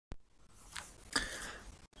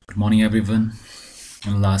Good morning everyone.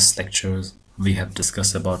 In last lectures we have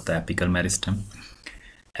discussed about the apical meristem.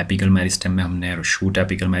 Apical meristem में हमने shoot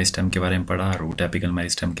apical meristem के बारे में पढ़ा, root apical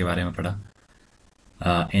meristem के बारे में पढ़ा.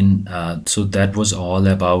 So that was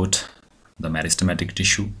all about the meristematic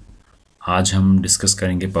tissue. आज हम discuss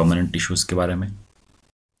करेंगे permanent tissues के बारे में.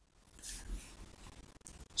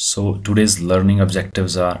 So today's learning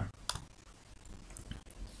objectives are,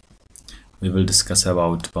 we will discuss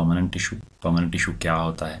about permanent tissue. Permanent tissue क्या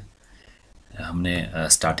होता है, हमने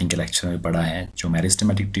स्टार्टिंग के लेक्चर में पढ़ा है. जो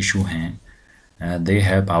मेरिस्टेमेटिक टिश्यू हैं they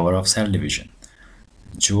have power of cell division.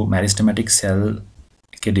 जो मेरिस्टेमेटिक सेल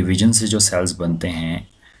के डिवीजन से जो सेल्स बनते हैं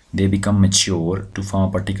they become mature to form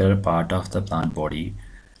a particular part of the plant body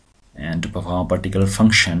and to perform a particular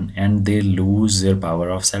function and they lose their power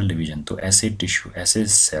of cell division. तो ऐसे tissue, ऐसे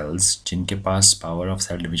sales जिनके पास power of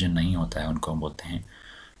cell division नहीं होता है उनको हम बोलते हैं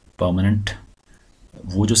परमानेंट.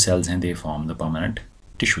 वो जो सेल्स हैं they form the permanent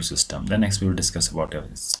tissue system. Then next we will discuss about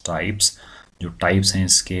types. जो टाइप्स हैं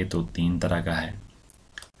इसके तो 3 तरह का है,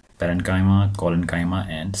 parenchyma, collenchyma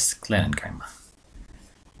and sclerenchyma.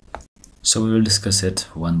 So we will discuss it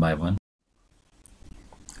one by one.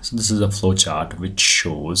 So this is a flow chart which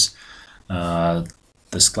shows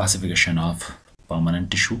this classification of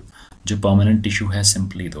permanent tissue. जो permanent tissue है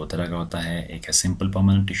simply 2 तरह का होता है. एक है simple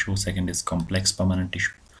permanent tissue, second is complex permanent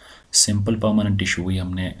tissue. Simple permanent tissue ही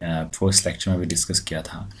हमने first lecture में भी डिस्कस किया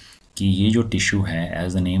था कि ये जो टिश्यू है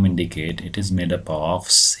as the name indicate it is made up of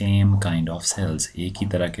same kind of sales. एक ही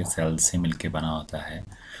तरह के सेल्स से मिलके बना होता है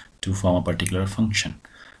to form a particular function.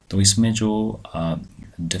 तो इसमें जो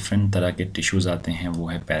डिफरेंट तरह के टिश्यूज़ आते हैं वो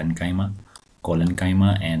है पेरेन्काइमा,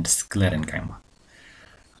 कोलेन्काइमा एंड स्क्लेरेन्काइमा.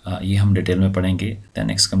 ये हम डिटेल में पढ़ेंगे. Then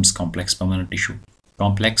next comes complex permanent tissue.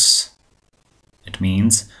 Complex it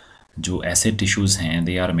means जो ऐसे टिश्यूज़ हैं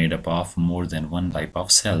they are made up of more than one type of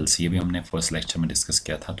sales. ये भी हमने फर्स्ट लेक्चर में डिस्कस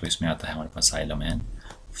किया था. तो इसमें आता है हमारे पास xylem and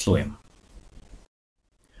phloem.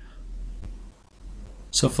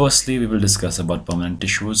 So firstly we will discuss about permanent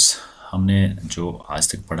tissues. हमने जो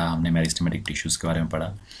आज तक पढ़ा, हमने मेरिस्टेमेटिक टिश्यूज़ के बारे में पढ़ा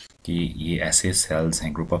कि ये ऐसे सेल्स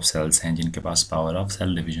हैं, ग्रुप ऑफ सेल्स हैं जिनके पास पावर ऑफ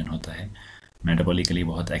सेल डिवीजन होता है, मेटाबॉलिकली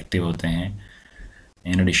बहुत एक्टिव होते हैं.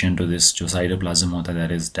 इन एडिशन टू दिस जो साइटोप्लाज्म होता है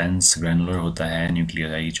दैट इज़ डेंस ग्रैनुलर होता है.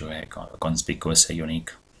 न्यूक्लियाई जो है कॉन्स्पिक्यूअस है, यूनिक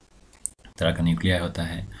तरह का न्यूक्लियाई होता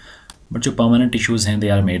है. बट जो परमानेंट टिश्यूज़ हैं they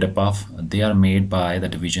are made by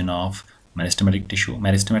the division of meristematic tissue.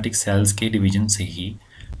 Meristematic cells के डिवीजन से ही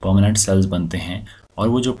परमानेंट सेल्स बनते हैं. और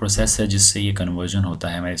वो जो प्रोसेस है जिससे ये कन्वर्जन होता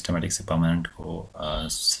है मेरिस्टेमेटिक से परमानेंट को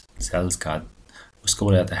सेल्स का, उसको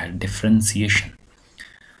बोला जाता है डिफ्रेंसिएशन.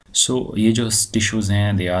 सो ये जो टिश्यूज़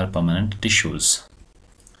हैं they are permanent tissues.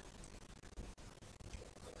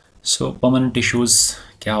 So permanent tissues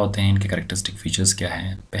क्या होते हैं, इनके कैरेक्टरिस्टिक फीचर्स क्या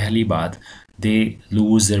हैं. पहली बात, they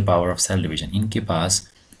lose their power of cell division. इनके पास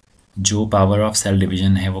जो पावर ऑफ सेल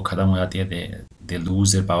डिवीजन है वो ख़त्म हो जाती है. They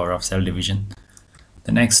lose their power of cell division. The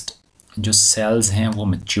next, जो सेल्स हैं वो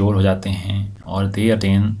मैच्योर हो जाते हैं और they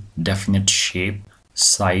attain definite shape,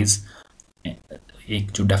 size.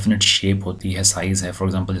 एक जो डेफिनेट शेप होती है, साइज़ है. फॉर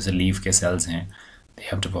एग्जांपल जैसे लीफ के सेल्स हैं, they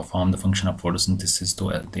have to perform the function of photosynthesis.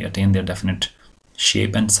 तो they attain there definite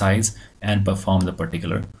shape and size and perform the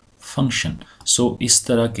particular function. So इस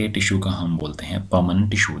तरह के टिश्यू का हम बोलते हैं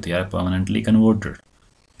permanent tissue. They are permanently converted.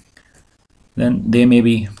 Then they may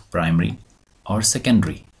be primary और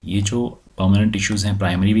secondary. ये जो permanent tissues हैं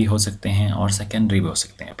primary भी हो सकते हैं और secondary भी हो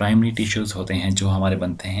सकते हैं. Primary tissues होते हैं जो हमारे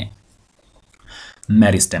बनते हैं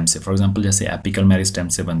meristem से. For example जैसे apical meristem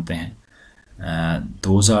से बनते हैं.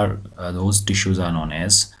 Those tissues are known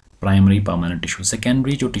as primary permanent tissue.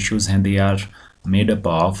 Secondary जो tissues हैं they are made up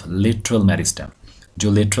of lateral meristem.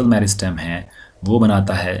 जो lateral meristem है वो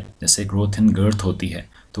बनाता है, जैसे growth in girth होती है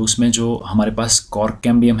तो उसमें जो हमारे पास cork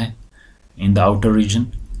cambium है in the outer region,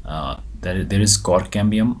 there is cork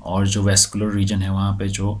cambium. और जो vascular region है वहाँ पे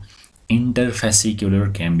जो interfascicular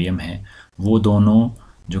cambium है, वो दोनों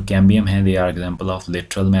जो cambium है they are example of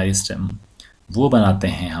lateral meristem. वो बनाते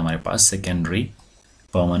हैं हमारे पास secondary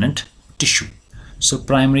permanent tissue. So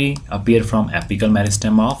primary appear from apical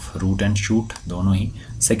meristem of root and shoot दोनों ही.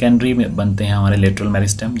 Secondary में बनते हैं हमारे lateral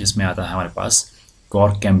meristem जिसमें आता है हमारे पास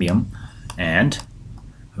cork cambium and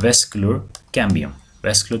vascular cambium.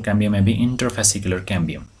 Vascular cambium में भी interfascicular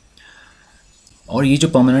cambium. और ये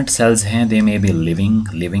जो permanent cells हैं they may be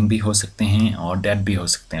living भी हो सकते हैं और dead भी हो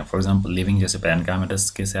सकते हैं. For example living जैसे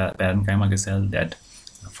parenchyma के cell that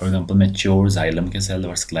for example mature xylem के cell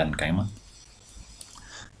और sclerenchyma.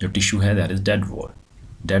 जो टिश्यू है that is dead wall.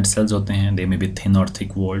 Dead cells होते हैं, दे में बी थिन और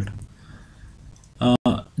थिक वॉल्ड.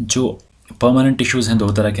 जो परमानेंट टिश्यूज़ हैं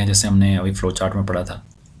 2 तरह के हैं जैसे हमने अभी फ्लो चार्ट में पढ़ा था,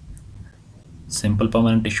 simple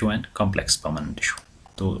permanent tissue and complex permanent tissue.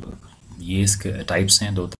 तो ये इसके टाइप्स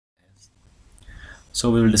हैं, 2।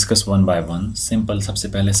 So we will discuss one by one. Simple, सबसे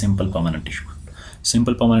पहले simple permanent tissue.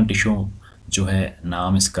 Simple permanent tissue जो है,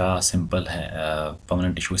 नाम इसका सिंपल है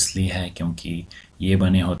परमानेंट टिश्यू इसलिए है क्योंकि ये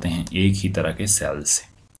बने होते हैं एक ही तरह के सेल से।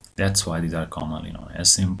 That's why these are commonly known as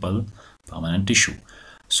simple permanent tissue.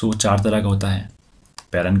 सो 4 तरह का होता है: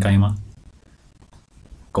 parenchyma,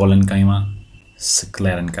 collenchyma,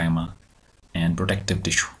 sclerenchyma and protective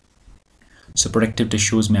tissue. So protective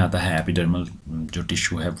tissues में आता है एपिडर्मल जो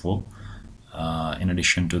टिश्यू है वो, इन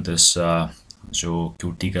एडिशन टू दिस जो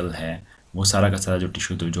क्यूटिकल है, वो सारा का सारा जो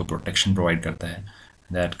टिश्यू जो प्रोटेक्शन प्रोवाइड करता है,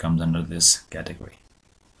 that comes under this category.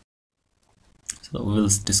 So we will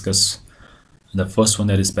discuss the first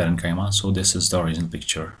one, that is parenchyma. So this is the original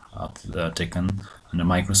picture taken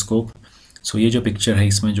under microscope. So ये जो picture है,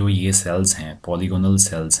 इसमें जो ये cells हैं, polygonal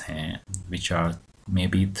cells हैं, which are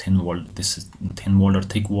maybe thin walled, this is thin walled or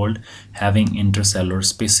thick walled, having intercellular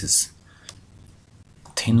spaces.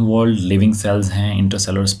 Thin walled living cells हैं,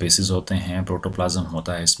 intercellular spaces होते हैं, प्रोटोप्लाज्म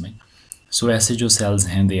होता है इसमें। सो ऐसे जो सेल्स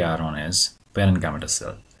हैं, they are known as parenchymatous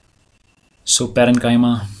cell. So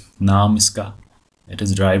parenchyma नाम इसका, it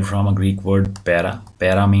is derived from a Greek word para.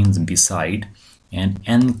 Para means beside and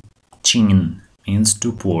en-chein means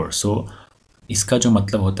to पोर। सो इसका जो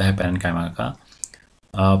मतलब होता है पैरेन्काइमा का,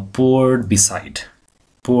 poured beside.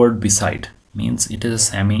 Poured beside means it is a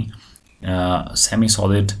semi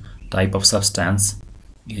solid type of substance.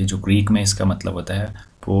 ये जो ग्रीक में इसका मतलब होता है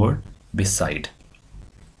poured beside.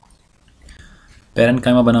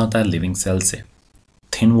 पैरेन्काइमा बना होता है लिविंग सेल से।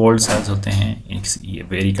 थिन वॉल्ड सेल्स होते हैं, ये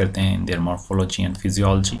वेरी करते हैं in their morphology and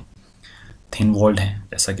physiology. Thin walled हैं,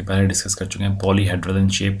 जैसा कि पहले डिस्कस कर चुके हैं। पॉलीहेड्रल इन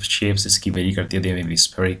शेप्स इसकी वेरी करती है, दे may be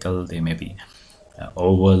spherical, they may be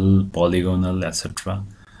oval, polygonal etcetera.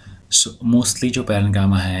 So mostly जो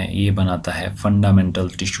पैरेन्काइमा है ये बनाता है फंडामेंटल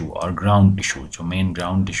टिश्यू और ग्राउंड टिश्यू। जो मेन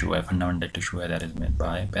ग्राउंड टिश्यू है, फंडामेंटल टिश्यू है, that is made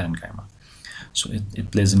by parenchyma. So it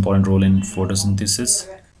plays important role in photosynthesis,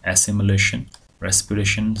 assimilation,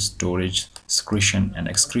 respiration, storage, secretion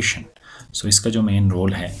and excretion. सो इसका जो मेन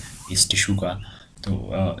रोल है इस टिश्यू का, तो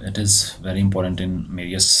it is very important in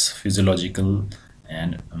various physiological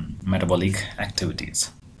and metabolic activities.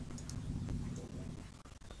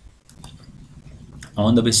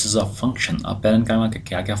 On the basis of function, अब parenchyma के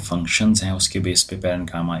क्या क्या फंक्शंस हैं उसके बेस पे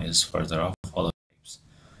parenchyma is further of follow types.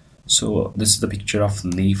 So this is the picture of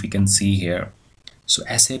leaf, you can see here. सो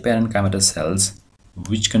ऐसे parenchymatous cells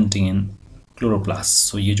which contain chloroplast.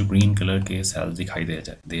 सो ये जो ग्रीन कलर के सेल्स दिखाई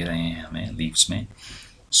दे रहे हैं हमें लीव्स में,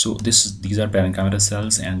 so these are parenchymatous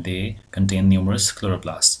sales and they contain numerous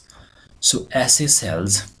chloroplast. सो ऐसे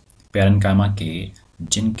सेल्स पैरेन्काइमा के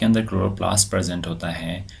जिनके अंदर क्लोरोप्लास्ट प्रेजेंट होता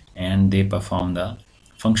है and they perform the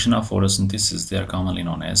function of photosynthesis, they are commonly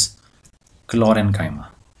known as Collenchyma.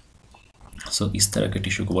 So इस तरह के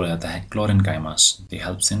टिश्यू को बोला जाता है Collenchymas. They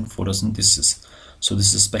helps in photosynthesis. So this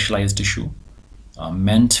is specialized tissue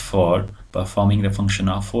meant for performing the function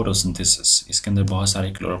of photosynthesis. इसके अंदर बहुत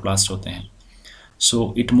सारे क्लोरोप्लास्ट होते हैं. So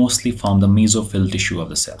it mostly form the mesophyll tissue of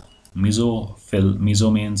the cell. Mesophyll,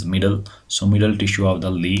 meso means middle, so middle tissue of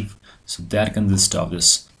the leaf. So that consists of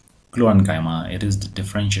this Collenchyma. It is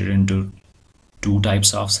differentiated into 2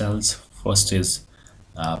 types of cells. First is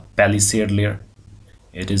palisade layer.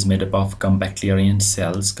 It is made up of compactly arranged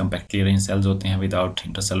cells. Compactly arranged cells होते हैं without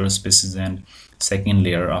intercellular spaces, and second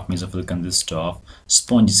layer of mesophyll consists of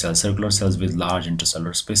spongy cells, circular cells with large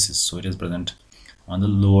intercellular spaces. So it is present on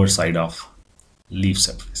the lower side of leaf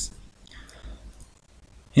surface.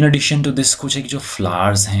 In addition to this, कुछ एक जो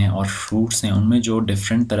flowers हैं और fruits हैं उनमें जो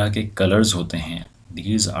different तरह के colors होते हैं,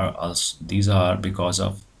 these are because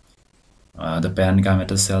of the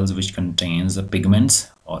parenchymatous cells which contains the pigments.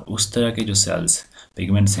 और उस तरह के जो cells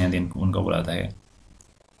pigments हैं उनका बोला जाता है,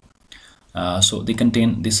 so they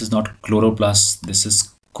contain, this is not chloroplast, this is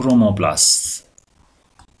chromoplast.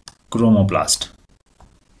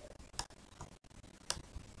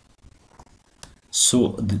 So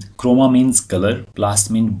the chroma means color, plast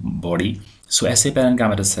means body. So ऐसे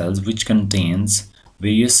parenchymatous cells which contains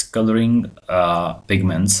various colouring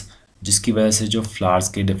pigments, जिसकी वजह से जो फ्लावर्स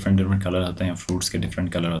के डिफरेंट कलर होते हैं, फ्रूट्स के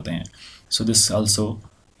डिफरेंट कलर होते हैं. So this also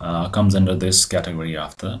comes under this category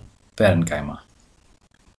of the parenchyma.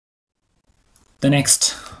 The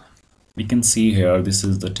next we can see here, this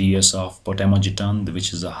is the TS of Potamogeton,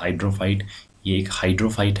 which is a hydrophyte. ये एक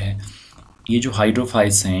hydrophyte है. ये जो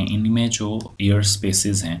हाइड्रोफाइट्स हैं इनमें जो एयर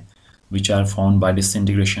स्पेसेस हैं which are formed by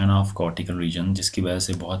disintegration of cortical region, जिसकी वजह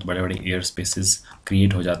से बहुत बड़े बड़े एयर स्पेसेस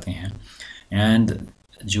क्रिएट हो जाते हैं. एंड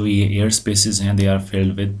जो ये एयर स्पेसेस हैं they are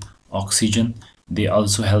filled with oxygen. They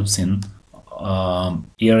also helps in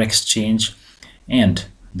air exchange, and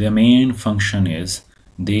their main function is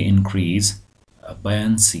they increase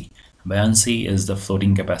buoyancy. Buoyancy is the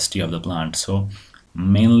floating capacity of the plant. So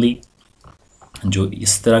mainly जो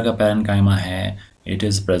इस तरह का parenchyma है, it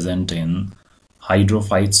is present in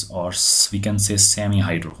hydrophytes, or we can say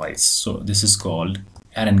semi-hydrophytes. So this is called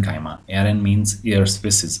parenchyma. Aren means air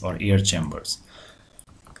spaces or air chambers.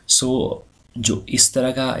 So जो इस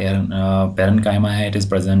तरह का parenchyma है, it is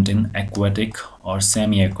present in aquatic or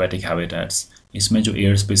semi-aquatic habitats. इसमें जो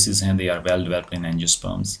air spaces हैं, they are well developed in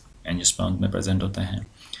angiosperms. Angiosperms में present होते हैं.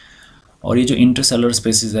 और ये जो intercellular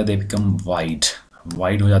spaces है, they become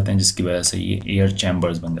wide हो जाते हैं, जिसकी वजह से ये air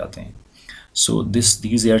chambers बन जाते हैं. So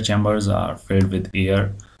these air chambers are filled with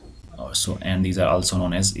air, and these are also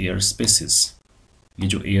known as air spaces. ये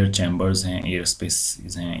जो air chambers हैं, air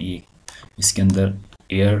spaces हैं, ये इसके अंदर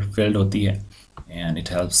air filled होती है, and it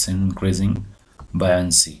helps in increasing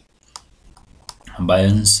buoyancy.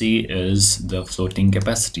 Buoyancy is the floating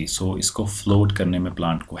capacity. So इसको float करने में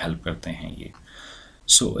plant को help करते हैं ये.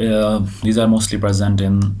 So these are mostly present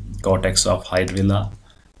in cortex of hydrilla.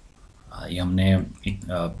 ये हमने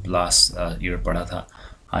last year पढ़ा था,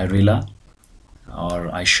 hydrilla or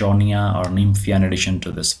Isonia or Nymphia in addition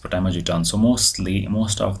to this Ptamogeton. So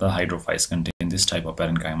most of the hydrophytes contain this type of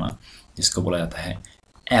parenchyma, जिसको बोला जाता है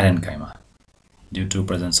arenchyma, due to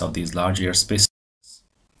presence of these large air spaces.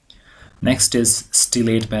 Next is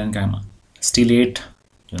stellate parenchyma. Stellate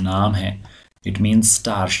जो नाम है, it means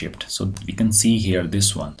star shaped. So we can see here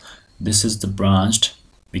this one. This is the branched,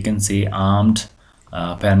 we can say armed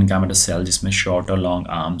parenchymatous cell, जिसमें short और long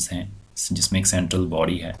arms हैं, जिसमें एक central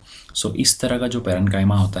body है. So इस तरह का जो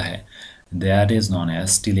parenchyma होता है, that is known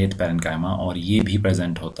as stellate parenchyma, और ये भी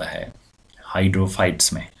present होता है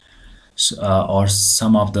hydrophytes में. Or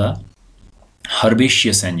some of the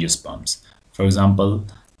herbaceous angiosperms. For example,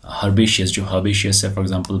 herbaceous जो herbaceous है, for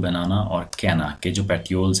example banana और canna के जो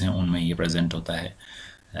petioles हैं, उनमें ये present होता है.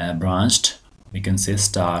 Branched, we can say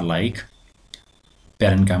star-like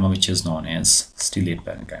parenchyma, which is known as stellate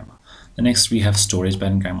parenchyma. The next we have storage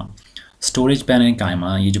parenchyma. Storage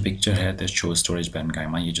parenchyma, ये जो picture है, this shows storage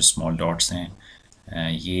parenchyma. ये जो small dots हैं,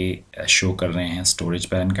 ये show कर रहे हैं storage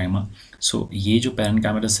parenchyma. So ये जो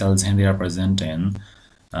parenchymatous cells हैं, they are present in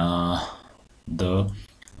the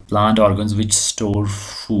plant organs which store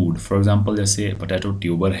food. For example, जैसे potato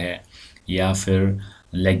tuber है, या फिर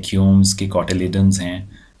legumes के cotyledons हैं,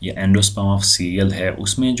 या endosperm of cereal है,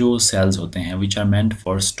 उसमें जो cells होते हैं which are meant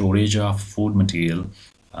for storage of food material,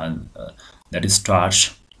 that is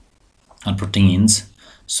starch and proteins.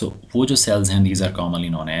 So वो जो cells हैं, these are commonly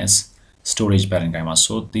known as storage parenchyma.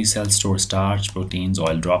 So these cells store starch, proteins,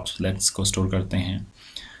 oil droplets को store करते हैं.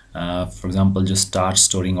 For example, जो starch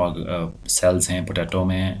storing cells हैं potato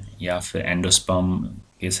में, या फिर endosperm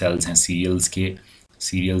के cells हैं cereals के,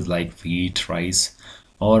 cereals like wheat, rice,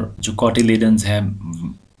 और जो cotyledons हैं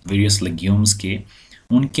various legumes के,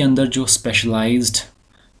 उनके अंदर जो specialized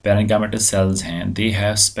parenchymatous cells हैं, they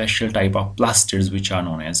have special type of plastids which are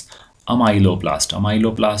known as amyloplast.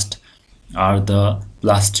 Amyloplast are the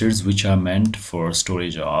plastids which are meant for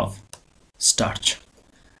storage of starch.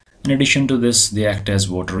 In addition to this, they act as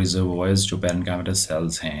water reservoirs. जो parenchymatous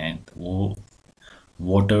cells हैं, वो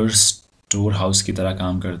water storehouse की तरह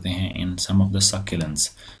काम करते हैं in some of the succulents.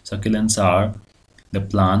 Succulents are the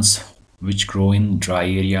plants which grow in dry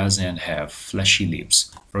areas and have fleshy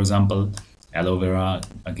leaves. For example, aloe vera,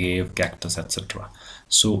 agave, cactus, etc.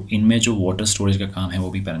 So इनमें जो water storage का काम है, वो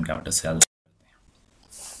भी parenchymatous cells.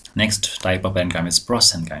 Next type of parenchyma is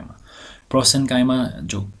prosenchyma. Prosenchyma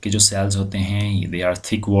जो cells होते हैं, they are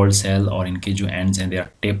thick walled cell, और इनके जो ends हैं, they are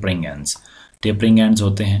tapering ends. Tapering ends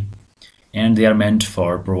होते हैं, and they are meant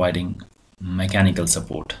for providing mechanical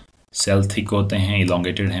support. Cell thick होते हैं,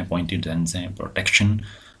 elongated हैं, pointed ends हैं, protection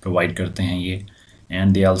provide करते हैं ये,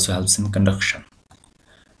 and they also helps in conduction.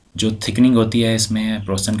 जो थिकनिंग होती है इसमें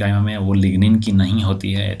प्रोसेनकाइमा में, वो लिग्निन की नहीं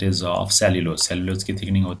होती है, इट इज़ ऑफ सेलुलोज की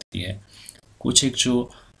थिकनिंग होती है. कुछ एक जो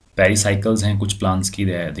पेरिसाइकल्स हैं कुछ प्लांट्स की,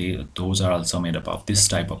 those are also made up of this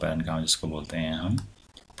type of parenchyma, जिसको बोलते हैं हम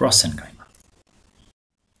प्रोसेनकाइमा.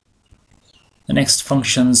 नेक्स्ट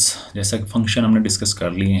फंक्शंस, जैसा कि फंक्शन हमने डिस्कस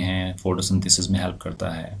कर लिए हैं, फोटोसिंथेसिस में हेल्प करता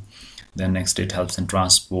है. Then next it helps in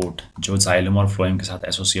transport, जो जाइलम और फ्लोएम के साथ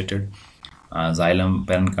associated. Xylem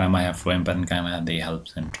parenchyma have phloem parenchyma, they help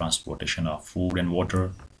in transportation of food and water,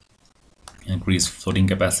 increase floating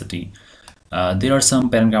capacity. There are some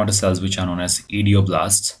parenchymatous cells which are known as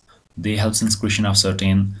idioblasts. They help in secretion of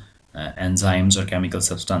certain enzymes or chemical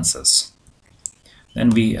substances. Then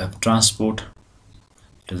we have transport,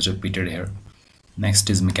 it is repeated here. Next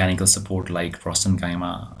is mechanical support like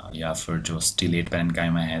prosenchyma या फिर जो stellate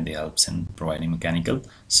parenchyma है, they helps in providing mechanical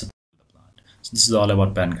support. So this is all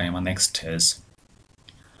about parenchyma. Next is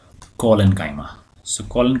Collenchyma. So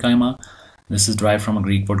Collenchyma, this is derived from a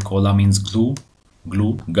Greek word colla, means glue,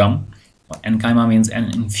 gum. Enchyma means an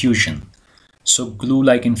infusion. So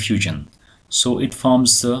glue-like infusion. So it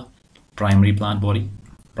forms the primary plant body.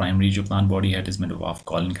 Primary जो plant body है, it is made of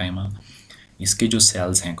Collenchyma. इसके जो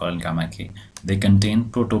cells हैं Collenchyma के, they contain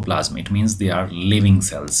protoplasm. It means they are living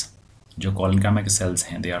cells. जो Collenchyma के cells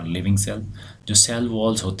हैं, they are living cells. जो cell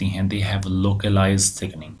walls होती हैं, they have localized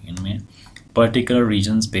thickening. इनमें particular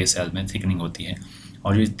regions पे cell में thickening होती है,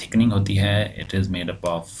 और ये thickening होती है, it is made up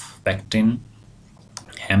of pectin,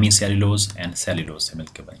 hemicellulose and cellulose से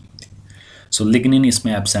मिलकर बनी होती है. सो लिग्निन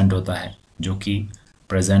इसमें एब्सेंट होता है, जो कि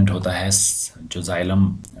प्रेजेंट होता है जो जाइलम,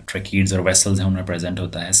 ट्रैकीड्स और वेसल्स हैं उनमें प्रेजेंट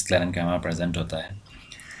होता है. स्क्लेरेन्काइमा प्रेजेंट होता है.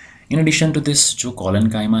 इन एडिशन टू दिस, जो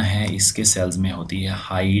कॉलेनकाइमा है, इसके सेल्स में होती है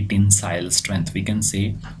high tensile strength, we can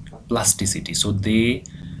say plasticity. So they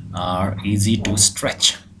are easy to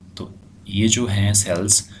stretch. तो ये जो हैं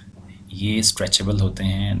सेल्स, ये स्ट्रेचेबल होते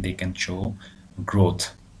हैं. They can show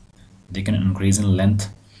growth, they can increase in length.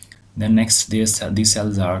 Then next, these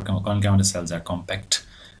cells are Collenchyma cells are compact,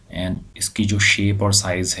 and इसकी जो shape और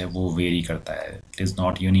size है वो vary करता है. It is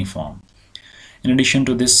not uniform. In addition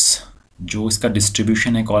to this, जो इसका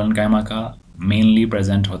distribution है Collenchyma का, mainly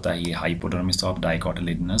present होता है ये hypodermis of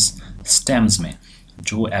dicotyledonous stems में.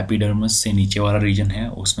 जो epidermis से नीचे वाला region है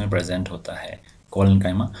उसमें present होता है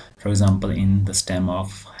Collenchyma. For example, in the stem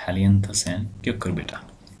of Helianthus and Cucurbita.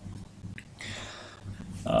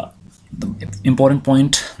 The important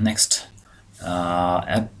point next,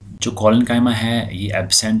 जो Collenchyma है ये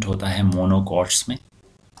एब्सेंट होता है मोनोकॉट्स में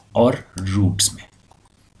और रूट्स में.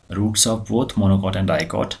 Roots of both monocot and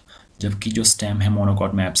dicot, जबकि जो स्टेम है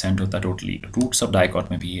मोनोकॉट में एब्सेंट होता है टोटली. रूट्स ऑफ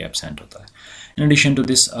डाइकॉट में भी ये एब्सेंट होता है. In addition to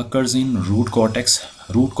this occurs in root cortex.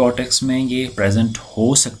 Root cortex में ये प्रेजेंट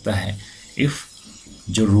हो सकता है इफ़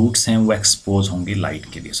जो रूट्स हैं वो एक्सपोज होंगे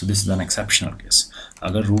लाइट के लिए. So this is an exceptional case.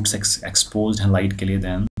 अगर रूट्स एक्सपोज हैं लाइट के लिए,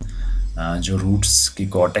 देन जो रूट्स की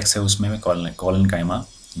कॉर्टेक्स है उसमें Collenchyma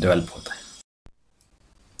डेवलप होता है.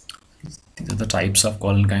 These are the types of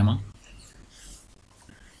Collenchyma.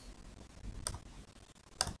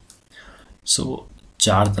 So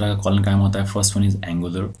 4 तरह का Collenchyma होता है. First one is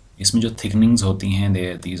angular. इसमें जो थिकनिंग्स होती हैं,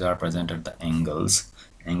 these are present at the angles.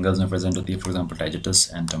 Angles में प्रेजेंट होती है, for example टाइजेटस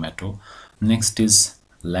and tomato. Next is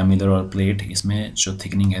लैमिलर और प्लेट. इसमें जो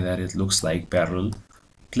थिकनिंग है, that is looks like parallel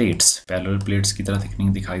plates की तरह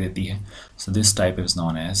थिकनिंग दिखाई देती है. So this type is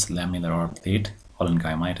known as लैमिलर और plate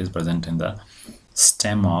Collenchyma. It is present in the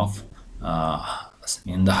stem of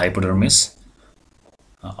in the hypodermis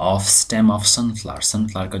of stem of sunflower.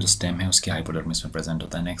 Sunflower का जो stem है उसके हाइपोडर्मिस में प्रेजेंट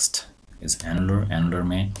होता है. Next is annular. एनुलर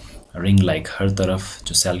में रिंग लाइक, हर तरफ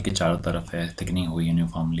जो सेल के चारों तरफ है थिकनिंग हुई,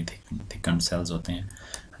 यूनिफॉर्मली थिकन्ड सेल्स होते हैं.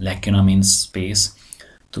 Lacuna means space.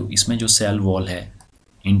 तो इसमें जो सेल वॉल है,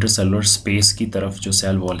 इंटरसेलुलर स्पेस की तरफ जो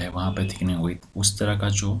सेल वॉल है वहाँ पे थिकनिंग हुई, उस तरह का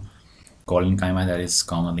जो Collenchyma that is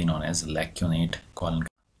commonly known as lacunate Collenchyma.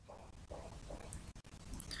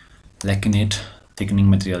 Lacunate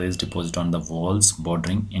thickening material is deposited on the walls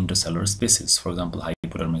bordering intercellular spaces. For example,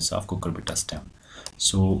 hypodermis of Cucurbita stem.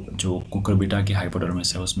 So जो Cucurbita की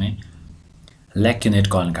hypodermis है उसमें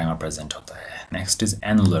lacunate Collenchyma present होता है. Next is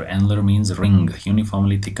annular. Annular means ring.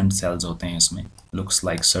 Uniformly thickened cells होते हैं इसमें. Looks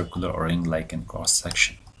like circular or ring-like in cross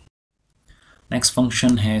section. Next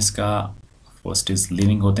function है इसका, फर्स्ट इज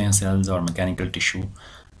लिविंग होते हैं सेल्स, और mechanical tissue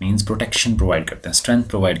means protection provide करते हैं, स्ट्रेंथ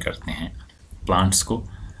प्रोवाइड करते हैं प्लांट्स को.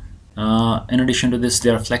 In addition to this they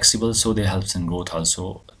are flexible, so they helps in growth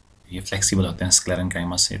also. ये फ्लेक्सिबल होते हैं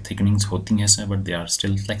Sclerenchyma से. थिकनिंग्स होती हैं इसमें, but they are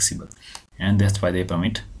still flexible, and that's why they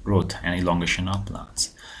permit growth and elongation of plants.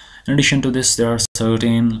 In addition to this there are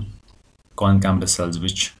certain Collenchyma cells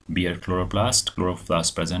which bear chloroplast.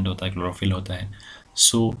 Chloroplast present होता है, chlorophyll होता है.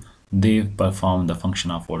 So they perform the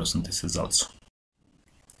function of photosynthesis also.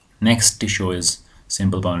 Next tissue is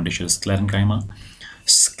simple permanent tissue, Sclerenchyma.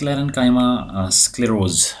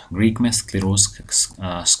 Sclerose, Greek में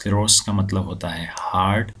scleros का मतलब होता है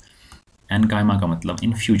hard, enchyma का मतलब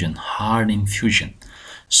infusion, hard infusion.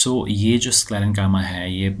 So ये जो Sclerenchyma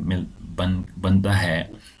है ये बनता है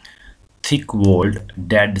thick walled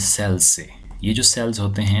dead cells से. ये जो cells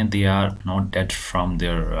होते हैं, they are not dead from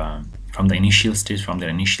their initial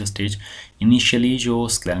stage. Initially जो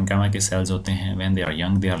Sclerenchyma के cells होते हैं, when they are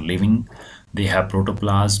young, they are living, they have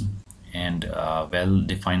protoplasm and well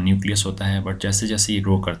defined nucleus होता है. but जैसे जैसे ये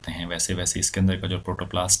grow करते हैं, वैसे वैसे इसके अंदर का जो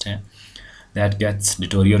protoplasm है, that gets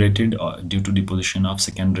deteriorated due to deposition of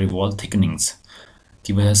secondary wall thickenings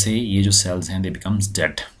की वजह से ये जो cells हैं, they becomes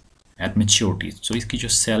dead at maturity. so इसकी जो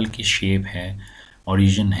cell की shape है,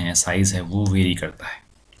 origin है, size है, वो vary करता है.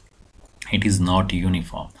 it is not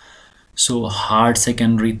uniform. So hard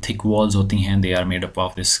secondary thick walls होती हैं, they are made up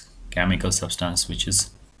of this chemical substance which is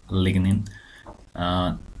lignin.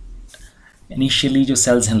 Initially जो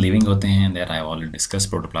सेल्स हैं लिविंग होते हैं, there I already discuss,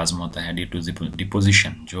 protoplasm होता है ड्यू टू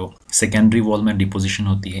डिपोजिशन, जो secondary wall में डिपोजिशन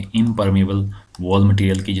होती है इम्परमेबल वॉल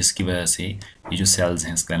मटेरियल की, जिसकी वजह से ये जो सेल्स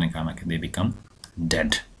हैं स्क्लेरेंकाइमा के, दे बिकम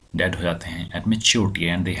डेड हो जाते हैं at maturity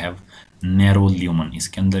and they have narrow lumen.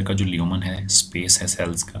 इसके अंदर का जो ल्यूमन है, स्पेस है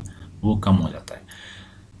सेल्स का, वो कम हो जाता है।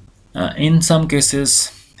 इन सम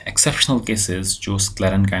केसेस, एक्सेप्शनल केसेस, जो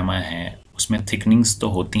स्क्लेरेंकाइमा है उसमें थिकनिंग्स तो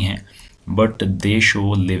होती हैं but they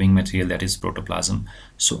show living material that is protoplasm.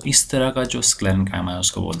 सो इस तरह का जो स्क्लेरेंकाइमा है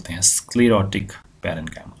उसको बोलते हैं sclerotic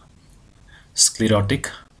parenchyma. Sclerotic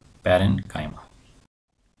parenchyma.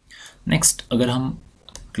 Next, अगर हम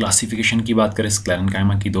क्लासिफिकेशन की बात करें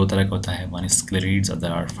स्क्लेरेंकाइमा की, दो तरह का होता है, one is स्क्लेरीड्स,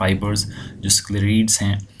 other are fibres. जो स्क्लेरीड्स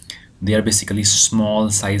हैं they are basically small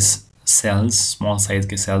size sales, small size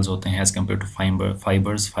के सेल्स होते हैं as compare to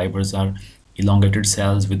fibres. Fibres are elongated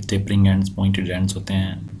cells with tapering ends, pointed ends होते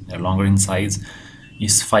हैं, they are longer in size।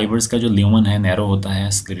 इस fibres का जो ल्यूमन है नैरो होता है,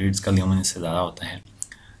 स्क्लेरीड्स का ल्यूमन इससे ज़्यादा होता है।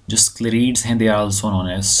 जो स्क्लेरीड्स हैं they are also known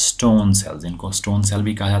as stone sales, इनको स्टोन सेल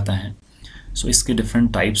भी कहा जाता है। सो इसके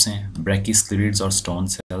डिफरेंट टाइप्स हैं, ब्रैकीस्क्लेरीड्स और stone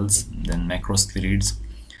sales. Then मैक्रोस्क्लेरीड्स,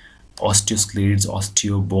 ऑस्टियोस्क्लेरीड्स,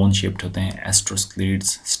 osteo bone shaped होते हैं,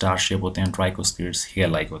 एस्ट्रोस्क्लेरीड्स स्टार शेप होते हैं, ट्राइकोस्क्लेरीड्स हेयर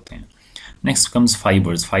लाइक होते हैं। Next comes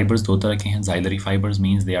fibres. फाइबर्स दो तरह के हैं, xylary fibres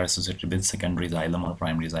means they are associated with secondary xylem और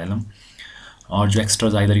प्राइमरी जाइलम, और जो एक्स्ट्रा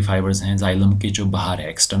जाइलरी फाइबर्स हैं जाइलम के जो बाहर है,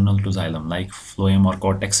 external to xylem, like phloem और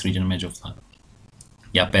कॉर्टेक्स रीजन में जो,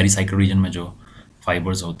 या पेरिसाइकल रीजन में जो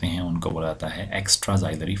फाइबर्स होते हैं उनको बोला जाता है एक्स्ट्रा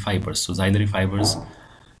जाइलरी फाइबर्स। तो जाइलरी फाइबर्स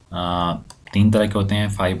तीन तरह के होते हैं,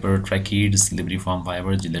 fibre tracheids, लिब्रिफॉर्म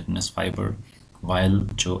fibre, gelatinous fibre. While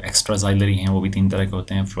जो एक्स्ट्रा जाइलरी हैं वो भी तीन तरह के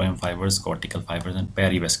होते हैं, phloem fibres, cortical fibres and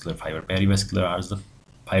पेरीवेस्कुलर fibre. पेरीवेस्कुलर are the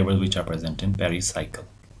fibers which are present in pericycle.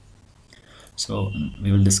 So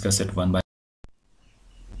we will discuss it one by.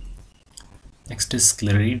 Next is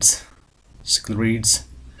sclerids. Sclerids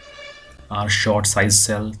are short size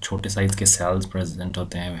cell, छोटे size के cells present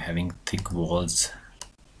होते हैं, having thick walls,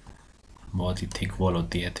 बहुत ही thick wall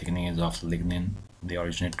होती है, thickening is of lignin. They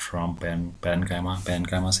originate from parenchyma.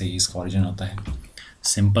 parenchyma से ही इसका origin होता है।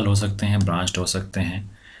 सिंपल हो सकते हैं, ब्रांच्ड हो सकते हैं,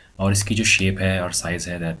 और इसकी जो शेप है और साइज़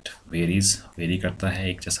है दैट वेरी करता है,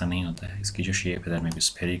 एक जैसा नहीं होता है। इसकी जो शेप है दैट में भी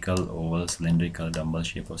spherical, Oval, cylindrical, dumbbell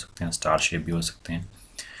shape हो सकते हैं, स्टार शेप भी हो सकते हैं।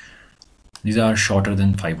 These are shorter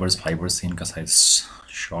than fibres. Fibres से इनका साइज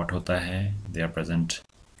शॉर्ट होता है। They are present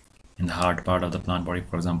in the hard part of the plant body,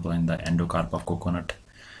 for example in the endocarp of coconut.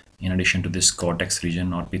 In addition to this cortex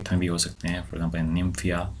reason, और पिथ में भी हो सकते हैं, फॉर एग्जाम्पल इन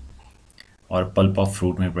निम्फिया, और पल्प ऑफ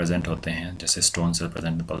फ्रूट में present होते हैं, जैसे stone cell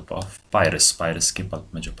present in pulp of पायरस, पायरस के पल्प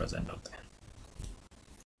में जो प्रेजेंट होते हैं।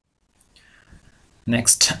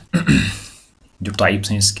 नेक्स्ट जो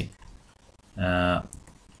टाइप्स हैं इसके,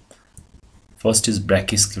 फर्स्ट इज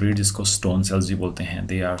ब्रैकीस्क्लेरिड, जिसको स्टोन सेल्स भी बोलते हैं।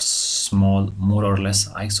 दे आर स्मॉल, मोर और less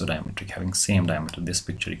isodiametric, having same diameter. This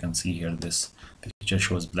picture you can see here, this picture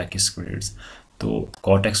shows ब्रैकीस्क्लेरिड्स। तो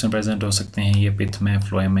कॉर्टेक्स में प्रेजेंट हो सकते हैं, ये पिथ में,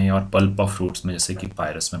 फ्लोएम में, और पल्प ऑफ फ्रूट्स में, जैसे कि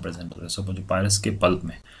पायरस में प्रेजेंट होता है। सो जो पायरस के पल्प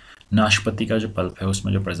में, नाशपाती का जो पल्प है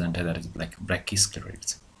उसमें जो प्रेजेंट है that is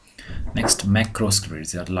ब्रैकीस्क्लेरिड्स। Next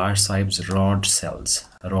मैक्रोस्क्लेरिड्स are large size rod sales,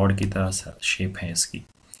 rod की तरह शेप है इसकी।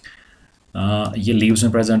 ये लीव्स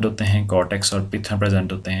में प्रेजेंट होते हैं, कॉर्टेक्स और पिथ में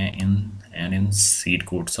प्रेजेंट होते हैं, इन सीड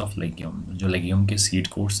कोट्स ऑफ लेग्यूम। जो लेग्यूम के सीड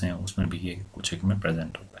कोट्स हैं उसमें भी ये कुछ एक में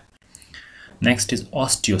प्रेजेंट होता है। Next is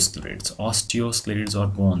ऑस्टियोस्क्लेरिड्स। ऑस्टियोस्क्लेरिड्स और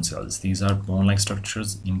bone cells, these are bone like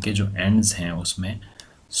structures. इनके जो एंड्स हैं उसमें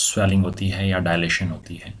स्वेलिंग होती है या डायलेशन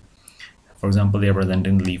होती है। For example, they are present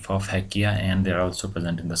in leaf of हैकिया and they are also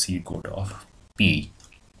present in the seed coat of P.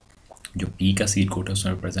 जो पी का सीड कोट है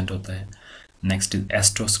उसमें प्रेजेंट होता है। Next is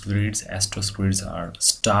एस्ट्रोस्क्लेरिड्स। एस्ट्रोस्क्लेरिड्स are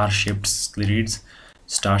star shaped स्क्लेरिड्स,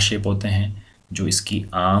 star shape होते हैं। जो इसकी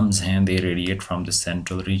आर्म्स हैं दे radiate from the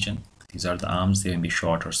central region. These are the arms, they may be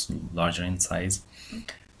short or larger in size.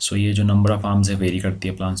 So ये जो number of arms है वेरी करती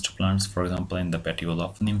है plants to plants. For example, in the petiole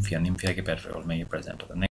of nymphia, nymphia के petiole में ये present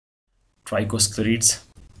होता है। Trichosclerids.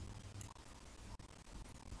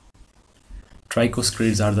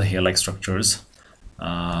 Trichosclerids are the hair-like structures.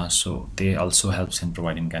 So they also helps in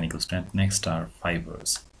providing mechanical strength. Next are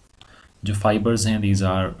fibers. जो fibers हैं these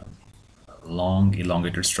are long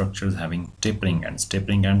elongated structures having tapering ends.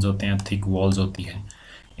 Tapering ends होते हैं, thick walls होती है।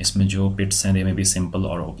 इसमें जो पिट्स हैं दे में भी सिंपल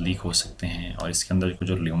और ओब्लिक हो सकते हैं, और इसके अंदर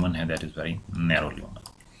जो ल्यूमन है that is very narrow lumen.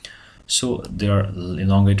 So they are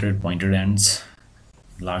elongated pointed ends,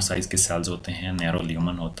 large size के सेल्स होते हैं, नैरो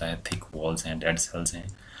ल्यूमन होता है, थिक वॉल्स हैं, डेड सेल्स हैं।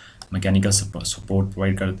 मैकेनिकल सपोर्ट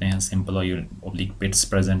प्रोवाइड करते हैं। सिंपल और ओब्लिक पिट्स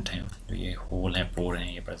प्रेजेंट हैं, जो ये होल हैं, पोर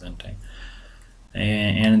हैं, ये प्रेजेंट हैं।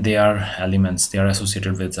 And they are elements, they are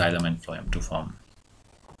associated with xylem and phloem to form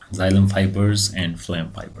xylem fibers and phloem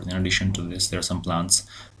fibers. In addition to this, there are some plants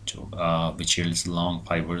which yields long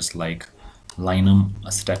fibers like linum,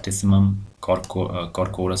 astatissimum,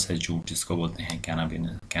 corcorus है jute जिसको बोलते हैं,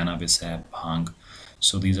 cannabis है, भांग.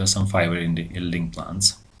 So these are some fiber yielding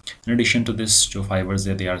plants. In addition to this, जो fibers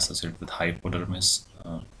है, they are associated with hypodermis.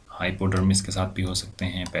 Hypodermis के साथ भी हो सकते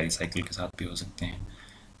हैं, pericycle के साथ भी हो सकते हैं,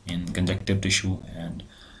 इन कंजक्टिव टिश्यू एंड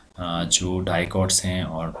जो डाइकॉट्स हैं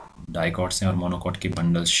और मोनोकॉट के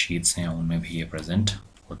बंडल शीट्स हैं, उनमें भी ये प्रेजेंट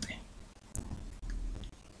होते हैं.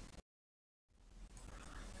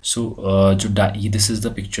 So this is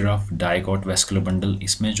the picture of dicot vascular bundle.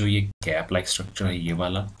 इसमें जो ये कैप लाइक स्ट्रक्चर है, ये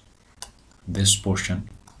वाला, दिस पोर्शन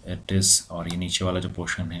इट इज़, और ये नीचे वाला जो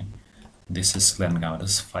पोर्शन है, दिस इज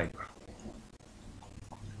क्लेनकामरस फाइबर.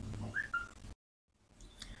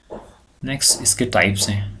 नेक्स्ट इसके टाइप्स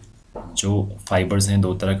हैं. जो फाइबर्स हैं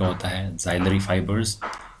दो तरह का होता है, xylary fibres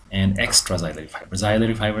and extra xylary fibre.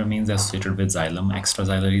 Xylary fibre means associated with xylem. Extra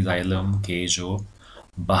xylary xylem के जो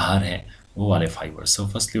बाहर है वो वाले fibres. So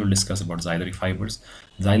firstly will discuss about xylary fibres.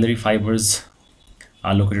 Xylary fibres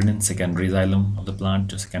are located in secondary xylem of the plant.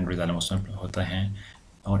 जो secondary xylem उसमें होता है,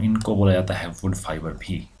 और इनको बोला जाता है वुड फाइबर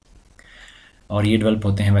भी. और ये डेवलप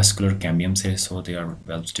होते हैं वेस्कुलर कैम्बियम से. सो they are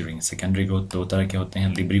developed during secondary growth. दो तरह के होते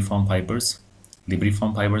हैं, लिब्रिफॉर्म फाइबर्स.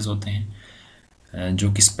 लिब्रिफॉर्म फाइबर्स होते हैं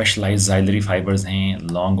जो कि स्पेशलाइज जाइलरी फाइबर्स हैं,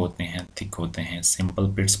 लॉन्ग होते हैं, थिक होते हैं, सिंपल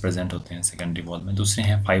पिट्स प्रेजेंट होते हैं सेकेंडरी वॉल में. दूसरे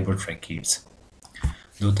हैं फाइबर ट्रैकीड्स.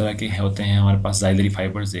 दो तरह के होते हैं हमारे पास जाइलरी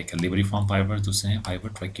फाइबर्स, एक है लिब्रिफॉर्म फाइबर्स, दूसरे हैं फाइबर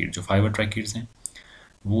ट्रैकीड. जो फाइबर ट्रैकीड्स हैं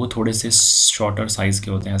वो थोड़े से शॉर्टर साइज़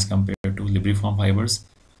के होते हैं as compare to लिब्रिफॉर्म fibres,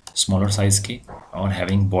 smaller size के, और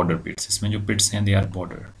हैविंग बॉर्डर पिट्स. इसमें जो पिट्स हैं they are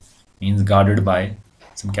border, means guarded by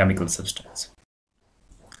some chemical substance.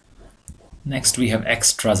 Next we have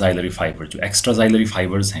extra xylary fibre. जो एक्स्ट्रा जाइलरी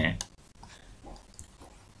फाइबर्स हैं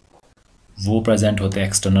वो प्रेजेंट होते हैं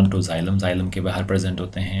एक्सटर्नल टू जाइलम, जाइलम के बाहर प्रेजेंट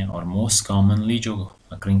होते हैं. और मोस्ट कॉमनली जो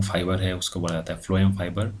अकरिंग फाइबर है उसको बोला जाता है फ्लोएम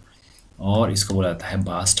फाइबर, और इसको बोला जाता है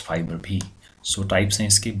बास्ट फाइबर भी. सो टाइप्स हैं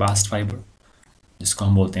इसके. बास्ट फाइबर जिसको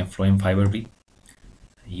हम बोलते हैं फ्लोएम फाइबर भी,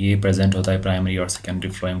 ये प्रेजेंट होता है प्राइमरी और सेकेंडरी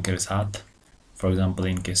फ्लोएम के साथ. For example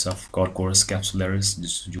in case of Corchorus capsularis,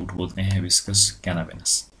 जिसको जूट बोलते हैं, hibiscus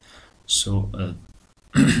कैनाबिनस. So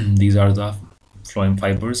these are the phloem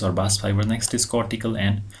fibers or bast fiber. Next is cortical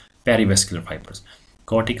and perivascular fibers.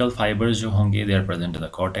 Cortical fibers जो होंगे they are present in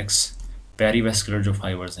the cortex. Perivascular जो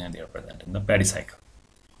fibers हैं they are present in the pericycle.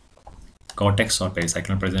 Cortex और pericycle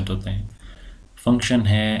में present होते हैं. Function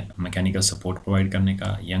है mechanical support provide करने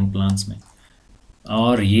का young plants में,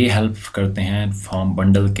 और ये help करते हैं form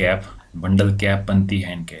bundle cap. Bundle cap बनती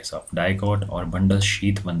है in case of dicot, और bundle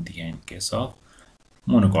sheath बनती है in case of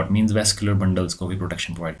monocot, means vascular bundles को भी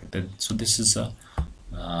protection provide करते हैं. So this is a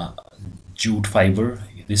jute fiber.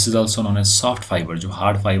 This is also known as soft fiber. जो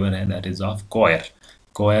hard fiber है that is of coir.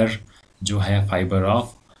 Coir जो है fiber of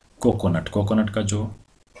coconut. Coconut का जो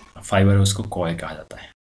fiber है उसको coir कहा जाता है.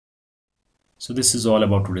 So this is all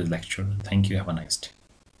about today's lecture. Thank you. Have a nice day.